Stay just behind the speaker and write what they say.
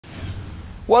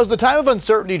Well, as the time of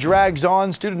uncertainty drags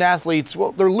on, student athletes,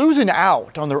 well, they're losing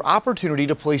out on their opportunity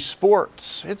to play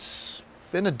sports. It's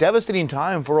been a devastating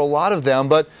time for a lot of them,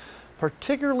 but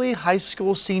particularly high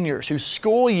school seniors whose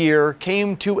school year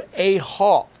came to a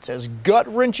halt. As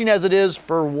gut-wrenching as it is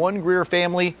for one Greer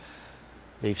family,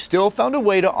 they've still found a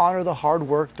way to honor the hard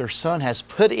work their son has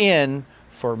put in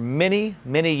for many,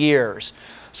 many years.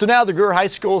 So now the Greer High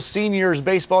School seniors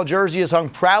baseball jersey is hung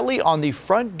proudly on the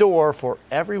front door for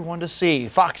everyone to see.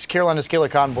 Fox Carolina's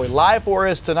Kayla Conboy live for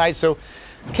us tonight. So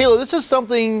Kayla, this is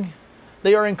something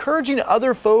they are encouraging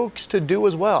other folks to do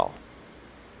as well.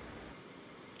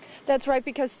 That's right,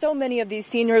 because so many of these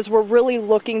seniors were really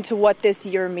looking to what this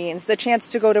year means. The chance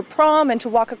to go to prom and to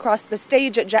walk across the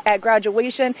stage at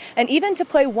graduation, and even to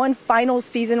play one final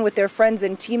season with their friends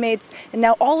and teammates. And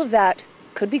now all of that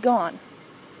could be gone.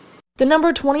 The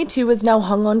number 22 is now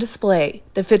hung on display.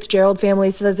 The Fitzgerald family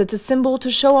says it's a symbol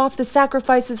to show off the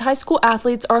sacrifices high school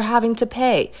athletes are having to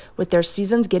pay with their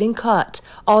seasons getting cut,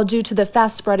 all due to the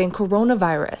fast-spreading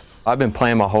coronavirus. I've been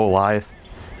playing my whole life.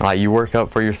 Like, you work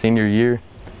up for your senior year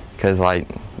because, like,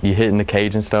 you hit in the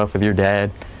cage and stuff with your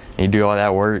dad, and you do all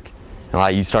that work, and,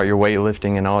 like, you start your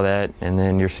weightlifting and all that, and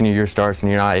then your senior year starts and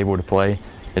you're not able to play.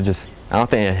 I don't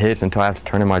think it hits until I have to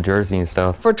turn in my jersey and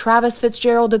stuff. For Travis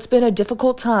Fitzgerald, it's been a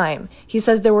difficult time. He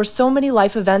says there were so many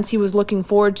life events he was looking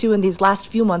forward to in these last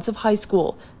few months of high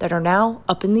school that are now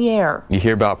up in the air. You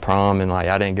hear about prom, and like,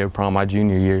 I didn't go to prom my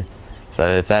junior year, so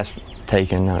if that's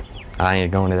taken, I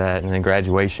ain't going to that. And then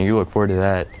graduation, you look forward to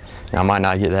that. I might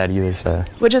not get that either, so.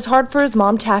 Which is hard for his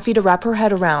mom, Taffy, to wrap her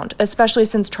head around, especially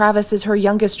since Travis is her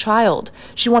youngest child.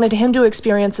 She wanted him to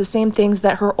experience the same things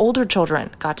that her older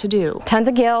children got to do. Tons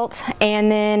of guilt, and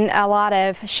then a lot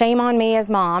of shame on me as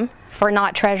mom for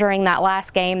not treasuring that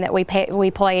last game that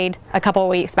we played a couple of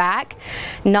weeks back,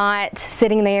 not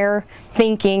sitting there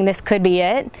thinking this could be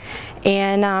it.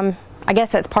 And I guess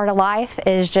that's part of life,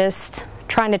 is just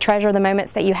trying to treasure the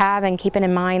moments that you have and keeping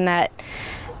in mind that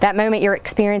that moment you're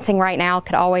experiencing right now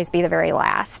could always be the very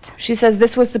last. She says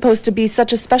this was supposed to be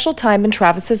such a special time in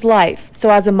Travis's life.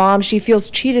 So as a mom, she feels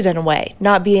cheated in a way,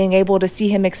 not being able to see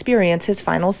him experience his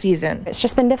final season. It's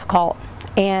just been difficult.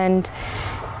 And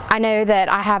I know that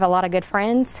I have a lot of good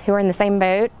friends who are in the same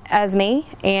boat as me,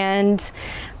 and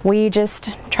we just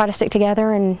try to stick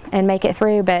together and make it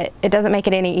through, but it doesn't make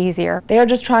it any easier. They are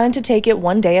just trying to take it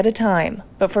one day at a time.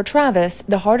 But for Travis,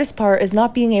 the hardest part is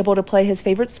not being able to play his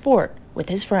favorite sport with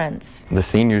his friends. The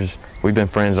seniors, we've been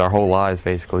friends our whole lives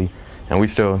basically, and we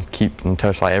still keep in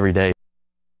touch like every day.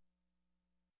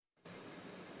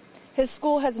 His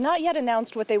school has not yet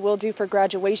announced what they will do for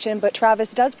graduation, but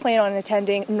Travis does plan on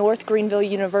attending North Greenville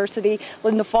University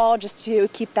in the fall just to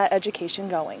keep that education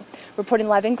going. Reporting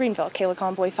live in Greenville, Kayla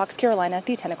Conboy, Fox Carolina,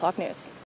 the 10 o'clock news.